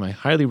have the time, I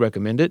highly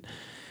recommend it.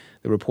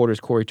 The reporters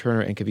Corey Turner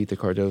and Kavitha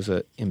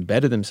Cardoza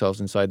embedded themselves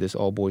inside this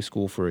all-boys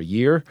school for a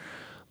year,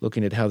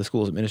 looking at how the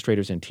school's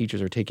administrators and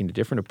teachers are taking a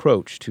different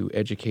approach to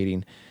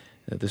educating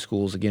the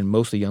school's, again,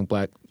 mostly young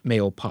black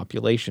male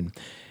population.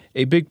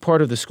 A big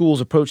part of the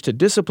school's approach to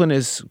discipline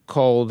is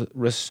called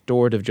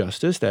restorative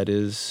justice. That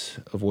is,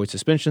 avoid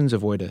suspensions,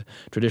 avoid a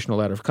traditional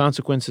ladder of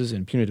consequences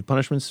and punitive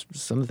punishments,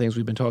 some of the things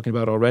we've been talking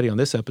about already on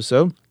this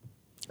episode,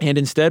 and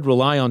instead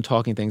rely on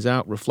talking things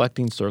out,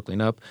 reflecting,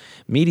 circling up,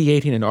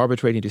 mediating and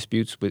arbitrating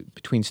disputes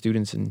between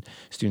students and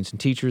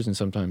teachers, and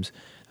sometimes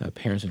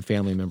parents and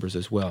family members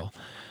as well.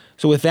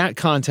 So with that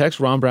context,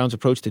 Ron Brown's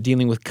approach to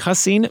dealing with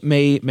cussing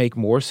may make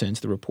more sense.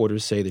 The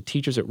reporters say the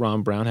teachers at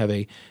Ron Brown have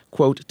a,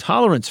 quote,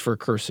 tolerance for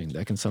cursing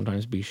that can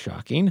sometimes be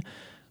shocking.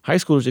 High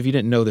schoolers, if you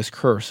didn't know this,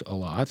 curse a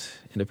lot.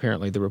 And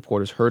apparently the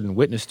reporters heard and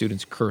witnessed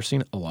students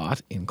cursing a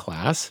lot in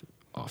class,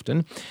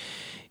 often,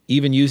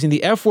 even using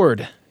the F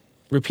word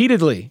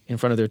repeatedly in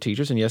front of their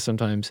teachers. And yes,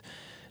 sometimes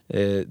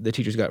the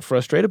teachers got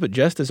frustrated, but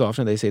just as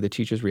often they say the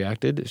teachers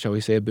reacted, shall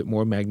we say, a bit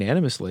more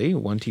magnanimously.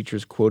 One teacher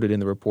is quoted in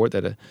the report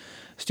that a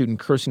student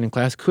cursing in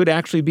class could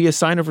actually be a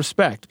sign of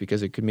respect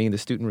because it could mean the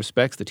student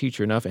respects the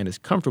teacher enough and is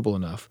comfortable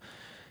enough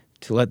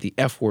to let the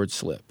F word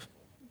slip.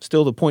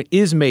 Still, the point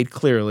is made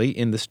clearly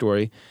in the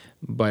story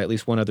by at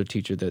least one other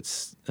teacher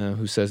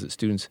who says that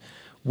students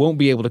won't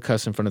be able to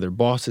cuss in front of their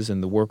bosses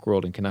in the work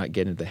world and cannot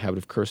get into the habit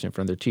of cursing in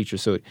front of their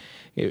teachers. So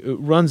it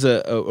runs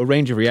a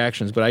range of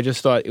reactions, but I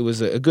just thought it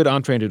was a good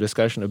entree into a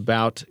discussion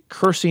about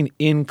cursing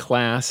in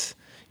class,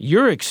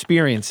 your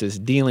experiences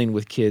dealing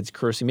with kids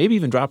cursing, maybe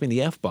even dropping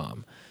the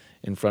F-bomb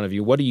in front of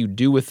you. What do you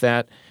do with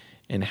that,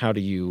 and how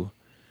do you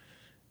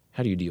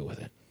deal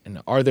with it?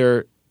 And are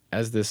there,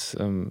 as this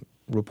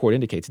report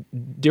indicates,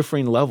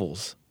 differing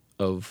levels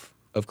of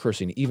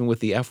cursing, even with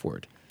the F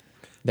word,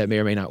 that may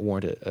or may not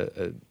warrant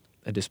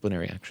a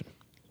disciplinary action?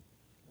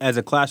 As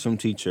a classroom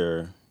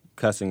teacher,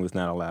 cussing was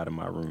not allowed in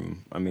my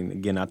room. I mean,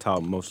 again, I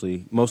taught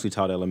mostly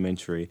taught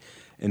elementary,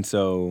 and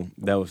so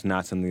that was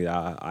not something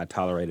that I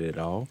tolerated at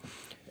all.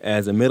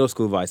 As a middle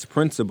school vice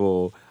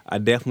principal, I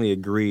definitely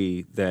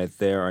agree that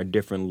there are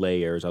different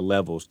layers or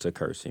levels to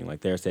cursing.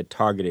 Like there's that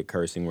targeted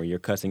cursing where you're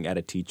cussing at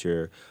a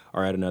teacher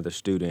or at another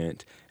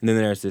student, and then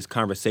there's this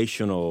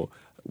conversational,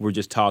 we're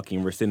just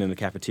talking, we're sitting in the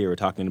cafeteria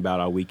talking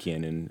about our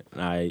weekend, and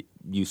I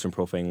use some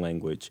profane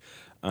language.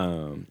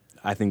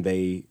 I think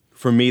they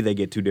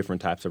get two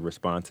different types of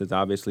responses.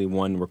 Obviously,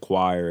 one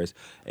requires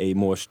a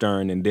more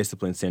stern and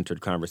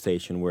discipline-centered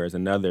conversation, whereas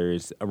another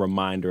is a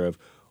reminder of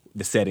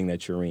the setting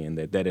that you're in,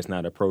 that is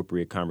not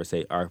appropriate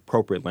conversation or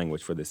appropriate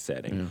language for this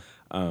setting.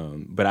 Yeah.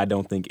 But I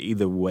don't think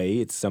either way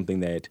it's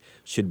something that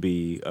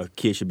a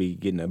kid should be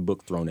getting a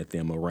book thrown at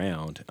them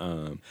around.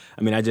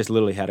 I just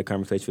literally had a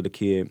conversation with a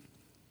kid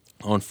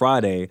on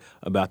Friday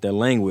about their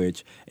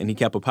language, and he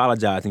kept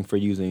apologizing for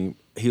using,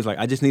 he was like,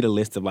 I just need a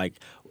list of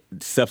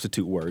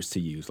substitute words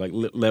to use,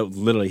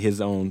 literally his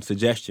own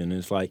suggestion. And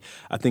it's like,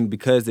 I think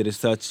because it is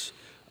such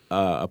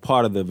a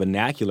part of the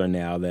vernacular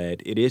now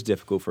that it is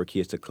difficult for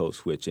kids to code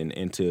switch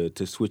and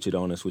to switch it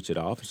on and switch it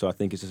off. So I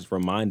think it's just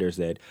reminders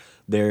that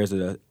there is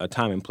a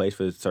time and place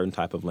for a certain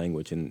type of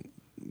language, and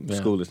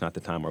school is not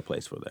the time or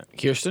place for that.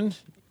 Kirsten,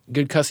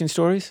 good cussing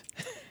stories?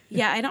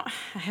 Yeah,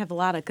 I have a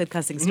lot of good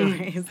cussing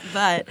stories,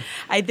 but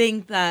I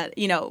think that,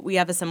 we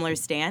have a similar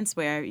stance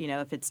where,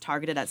 if it's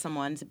targeted at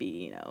someone to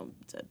be,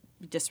 to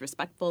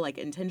disrespectful,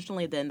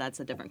 intentionally, then that's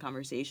a different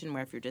conversation,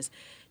 where if you're just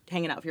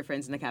hanging out with your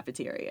friends in the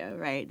cafeteria,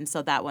 right? And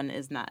so that one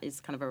is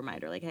kind of a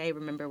reminder, hey,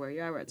 remember where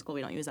you are, we're at school,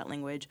 we don't use that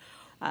language.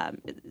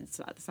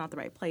 It's not the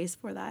right place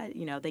for that.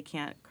 They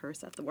can't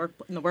curse at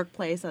in the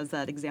workplace, as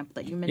that example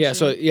that you mentioned.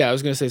 I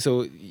was going to say.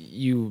 So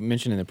you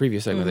mentioned in the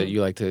previous segment that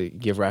you like to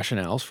give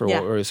rationales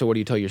for. So what do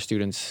you tell your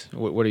students?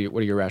 What are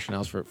your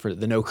rationales for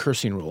the no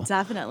cursing rule?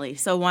 Definitely.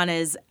 So one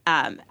is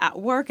at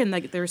work, and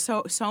there's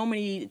so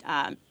many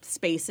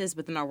spaces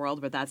within our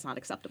world where that's not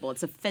acceptable.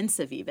 It's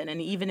offensive even,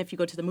 and even if you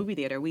go to the movie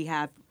theater, we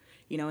have.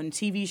 In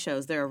TV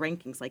shows, there are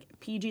rankings like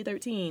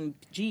PG-13,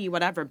 G,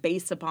 whatever,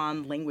 based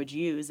upon language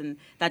used, and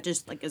that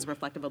just is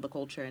reflective of the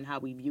culture and how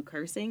we view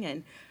cursing,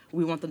 and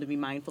we want them to be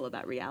mindful of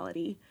that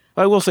reality.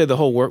 I will say the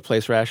whole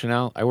workplace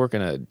rationale. I work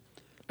in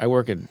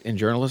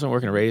journalism. I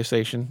work in a radio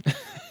station.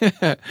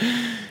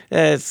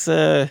 It's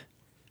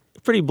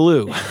pretty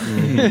blue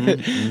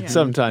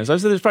sometimes. So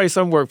there's probably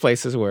some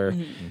workplaces where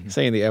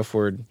saying the F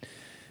word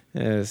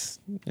is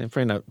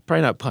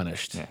probably not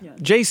punished. Yeah. Yeah.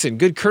 Jason,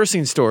 good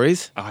cursing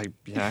stories. I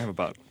have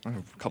a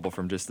couple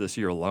from just this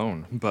year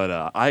alone.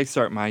 But I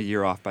start my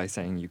year off by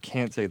saying you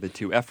can't say the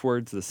 2 F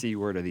words, the C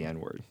word, or the N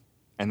word,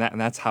 and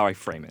that's how I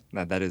frame it.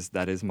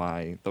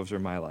 Those are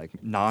my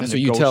non-negotiables. So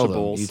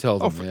you tell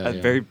them. At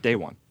very day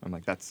one, I'm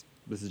like, this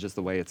is just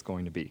the way it's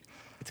going to be.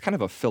 It's kind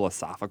of a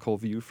philosophical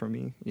view for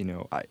me.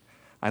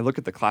 I look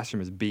at the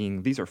classroom as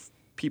being these are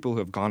people who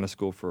have gone to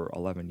school for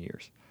 11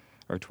 years.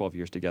 Or 12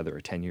 years together, or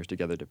 10 years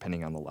together,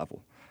 depending on the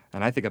level.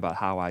 And I think about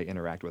how I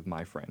interact with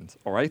my friends,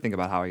 or I think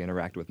about how I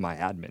interact with my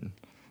admin,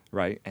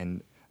 right?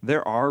 And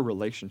there are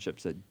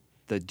relationships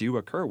that do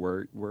occur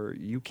where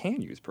you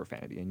can use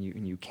profanity and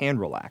you can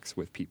relax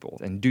with people.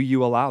 And do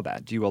you allow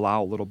that? Do you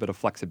allow a little bit of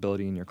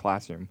flexibility in your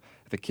classroom?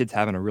 If a kid's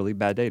having a really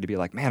bad day, to be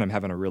like, man, I'm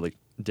having a really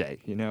day,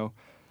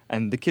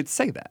 And the kids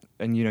say that,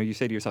 and you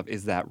say to yourself,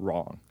 is that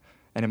wrong?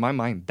 And in my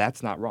mind,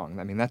 that's not wrong.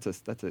 I mean, that's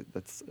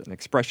an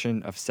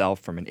expression of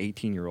self from an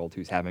 18-year-old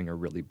who's having a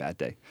really bad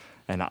day.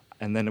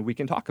 And then we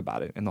can talk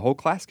about it, and the whole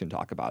class can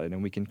talk about it,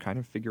 and we can kind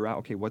of figure out,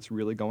 okay, what's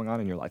really going on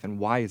in your life, and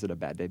why is it a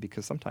bad day?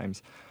 Because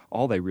sometimes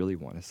all they really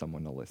want is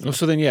someone to listen.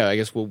 So then, I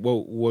guess, what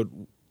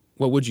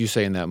would you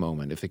say in that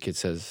moment if the kid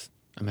says,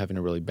 I'm having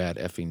a really bad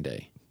effing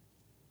day?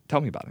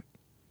 Tell me about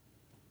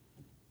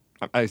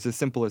it. It's as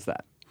simple as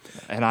that.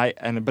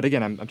 But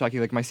again, I'm talking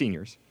like my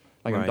seniors.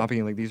 Right. I'm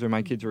talking these are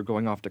my kids who are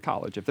going off to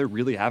college. If they're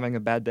really having a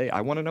bad day,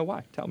 I want to know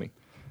why. Tell me.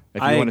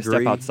 If you want to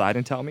step outside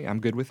and tell me, I'm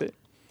good with it.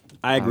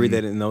 I agree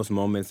that in those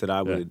moments that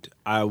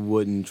I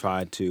wouldn't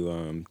try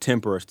to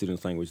temper a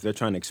student's language. They're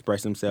trying to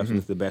express themselves, and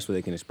it's the best way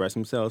they can express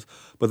themselves.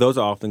 But those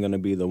are often going to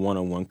be the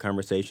one-on-one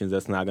conversations.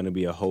 That's not going to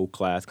be a whole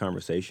class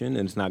conversation,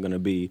 and it's not going to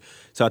be.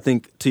 So I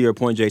think, to your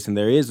point, Jason,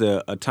 there is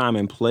a time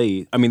and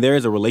place. I mean, there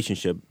is a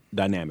relationship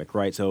dynamic,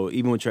 right? So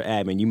even with your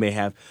admin, you may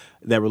have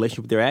that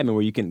relationship with your admin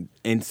where you can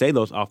say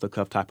those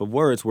off-the-cuff type of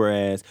words,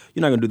 whereas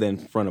you're not going to do that in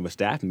front of a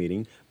staff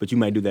meeting, but you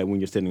might do that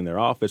when you're sitting in their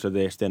office or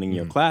they're standing in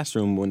your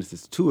classroom when it's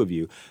just 2 of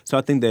you. So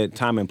I think that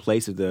time and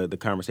place is the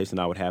conversation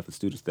I would have with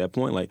students at that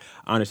point. Like,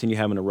 I understand you're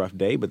having a rough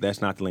day, but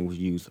that's not the language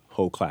used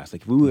whole class.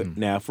 Like,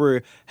 if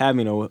we're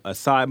having a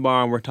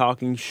sidebar and we're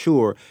talking,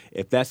 sure,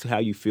 if that's how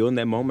you feel in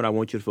that moment, I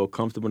want you to feel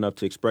comfortable enough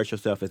to express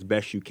yourself as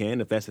best you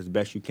can. If that's as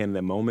best you can in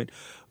that moment,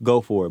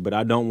 go for it. But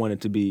I don't want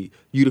it to be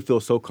you to feel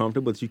so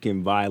comfortable that you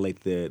can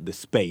violate the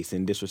space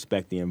and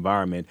disrespect the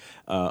environment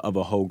of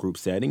a whole group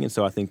setting. And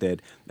so I think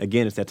that,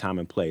 again, it's that time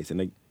and place.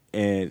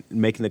 And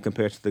making the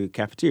comparison to the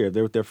cafeteria. If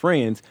they're with their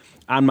friends,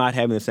 I'm not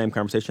having the same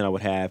conversation I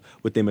would have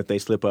with them if they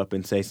slip up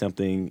and say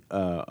something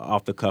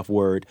off-the-cuff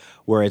word,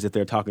 whereas if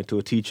they're talking to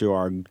a teacher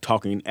or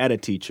talking at a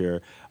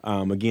teacher,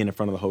 again, in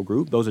front of the whole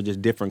group, those are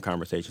just different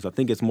conversations. I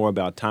think it's more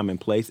about time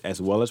and place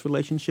as well as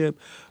relationship.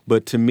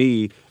 But to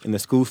me, in the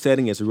school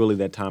setting, it's really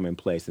that time and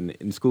place. And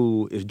in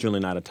school is generally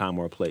not a time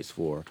or a place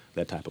for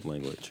that type of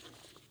language.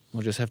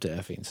 We'll just have to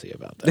effing see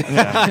about that.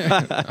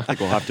 I think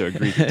we'll have to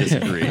agree to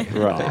disagree.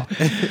 Right.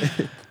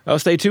 Well,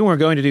 stay tuned. We're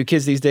going to do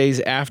Kids These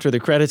Days after the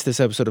credits. This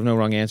episode of No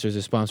Wrong Answers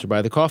is sponsored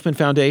by the Kauffman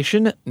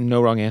Foundation.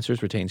 No Wrong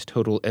Answers retains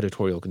total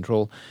editorial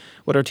control.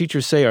 What our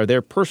teachers say are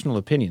their personal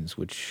opinions,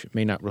 which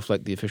may not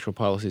reflect the official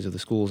policies of the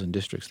schools and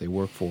districts they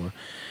work for.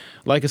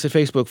 Like us at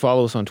Facebook,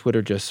 follow us on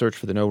Twitter. Just search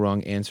for the No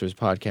Wrong Answers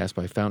podcast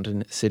by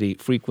Fountain City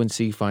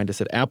Frequency. Find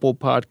us at Apple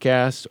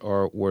Podcasts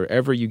or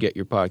wherever you get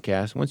your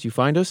podcasts. Once you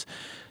find us,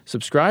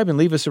 subscribe and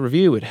leave us a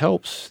review. It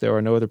helps. There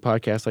are no other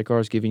podcasts like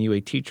ours giving you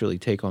a teacherly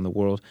take on the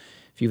world.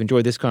 If you've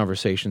enjoyed this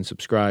conversation,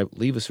 subscribe,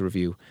 leave us a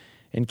review,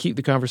 and keep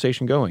the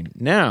conversation going.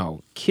 Now,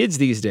 kids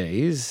these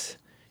days.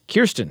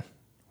 Kirsten,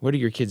 what are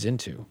your kids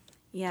into?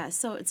 Yeah,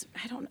 so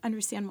I don't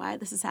understand why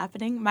this is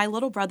happening. My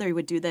little brother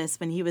would do this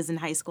when he was in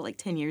high school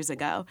 10 years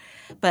ago.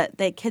 But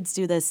kids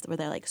do this where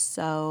they're like,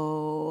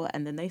 so,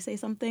 and then they say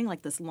something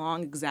like this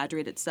long,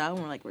 exaggerated so,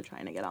 and we're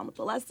trying to get on with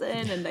the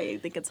lesson, and they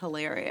think it's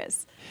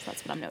hilarious. So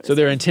that's what I'm noticing. So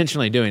they're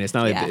intentionally doing it. It's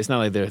not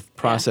like they're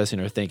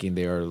processing or thinking.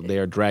 They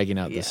are dragging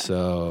out the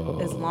so.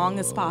 As long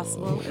as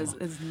possible,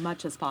 as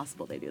much as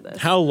possible, they do this.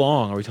 How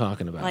long are we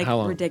talking about? How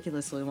long?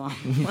 Ridiculously long.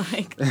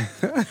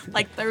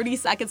 like 30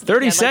 seconds.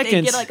 30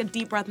 seconds? They get a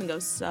deep breath and go,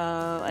 so,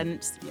 and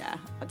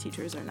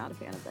teachers are not a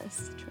fan of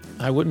this.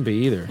 I wouldn't be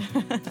either.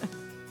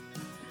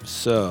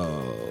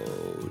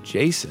 So,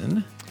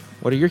 Jason,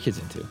 what are your kids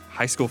into?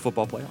 High school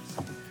football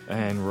playoffs.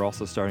 And we're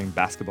also starting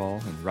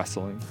basketball and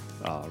wrestling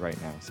right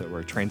now. So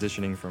we're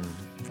transitioning from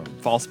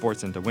fall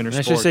sports into winter And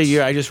I sports. should say,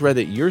 I just read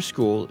that your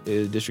school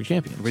is district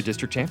champions. We're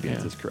district champions,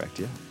 Yeah. is correct,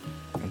 yeah.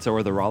 And so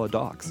are the Rolla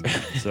Dogs.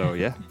 So,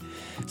 yeah,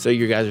 So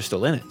you guys are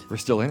still in it. we're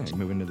still in it.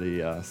 Moving to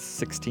the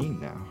 16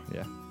 now,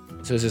 yeah.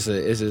 So is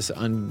this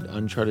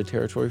uncharted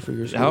territory for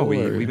your school? No,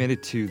 or- we made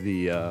it to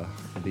the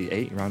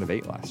round of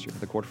 8 last year,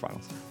 the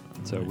quarterfinals.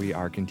 So we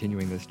are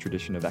continuing this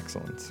tradition of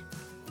excellence.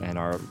 And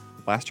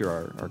last year,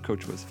 our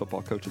coach was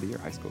football coach of the year,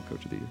 high school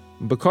coach of the year.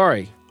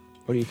 Bakari,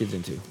 what are your kids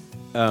into?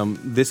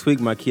 This week,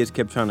 my kids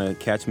kept trying to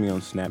catch me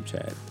on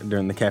Snapchat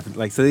during the cafe.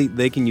 Like, so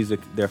they can use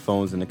their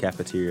phones in the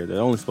cafeteria. They're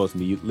only supposed to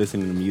be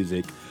listening to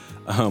music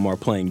or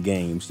playing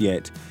games.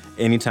 Yet,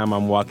 anytime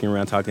I'm walking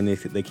around talking,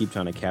 they keep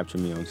trying to capture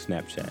me on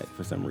Snapchat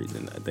for some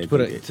reason. They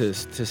Put think it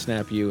to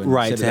snap you and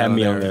right sit to it have out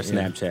me there, on their yeah.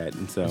 Snapchat,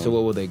 and so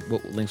What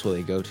links will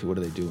they go to? What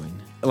are they doing?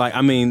 like,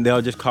 I mean,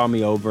 they'll just call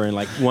me over, and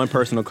like one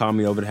person will call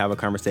me over to have a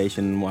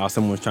conversation while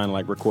someone's trying to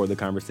like record the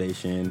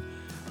conversation.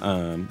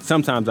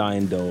 Sometimes I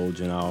indulge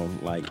and I'll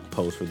like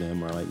pose for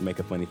them or like make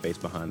a funny face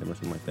behind them or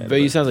something like that.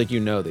 But you sound like you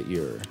know that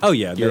you're. Oh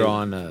yeah, you're they-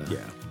 on. yeah.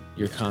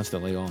 You're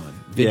constantly on,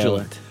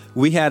 vigilant. Yeah.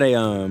 We had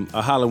a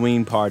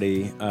Halloween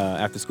party,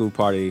 after school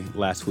party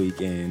last week,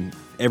 and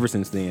ever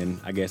since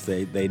then, I guess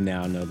they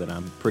now know that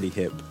I'm pretty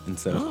hip, and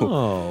so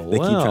Oh, they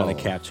keep trying well.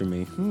 to capture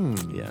me.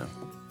 Yeah.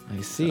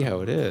 I see how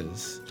it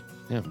is.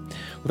 Yeah.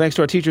 Well, thanks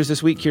to our teachers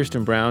this week,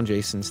 Kirsten Brown,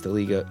 Jason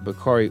Staliga,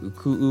 Bakari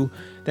Uku'u.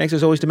 Thanks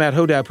as always to Matt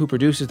Hodap, who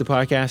produces the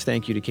podcast.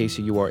 Thank you to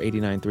KCUR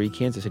 89.3,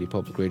 Kansas City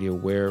Public Radio,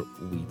 where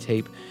we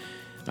tape.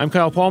 I'm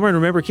Kyle Palmer, and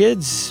remember,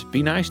 kids,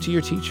 be nice to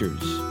your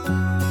teachers.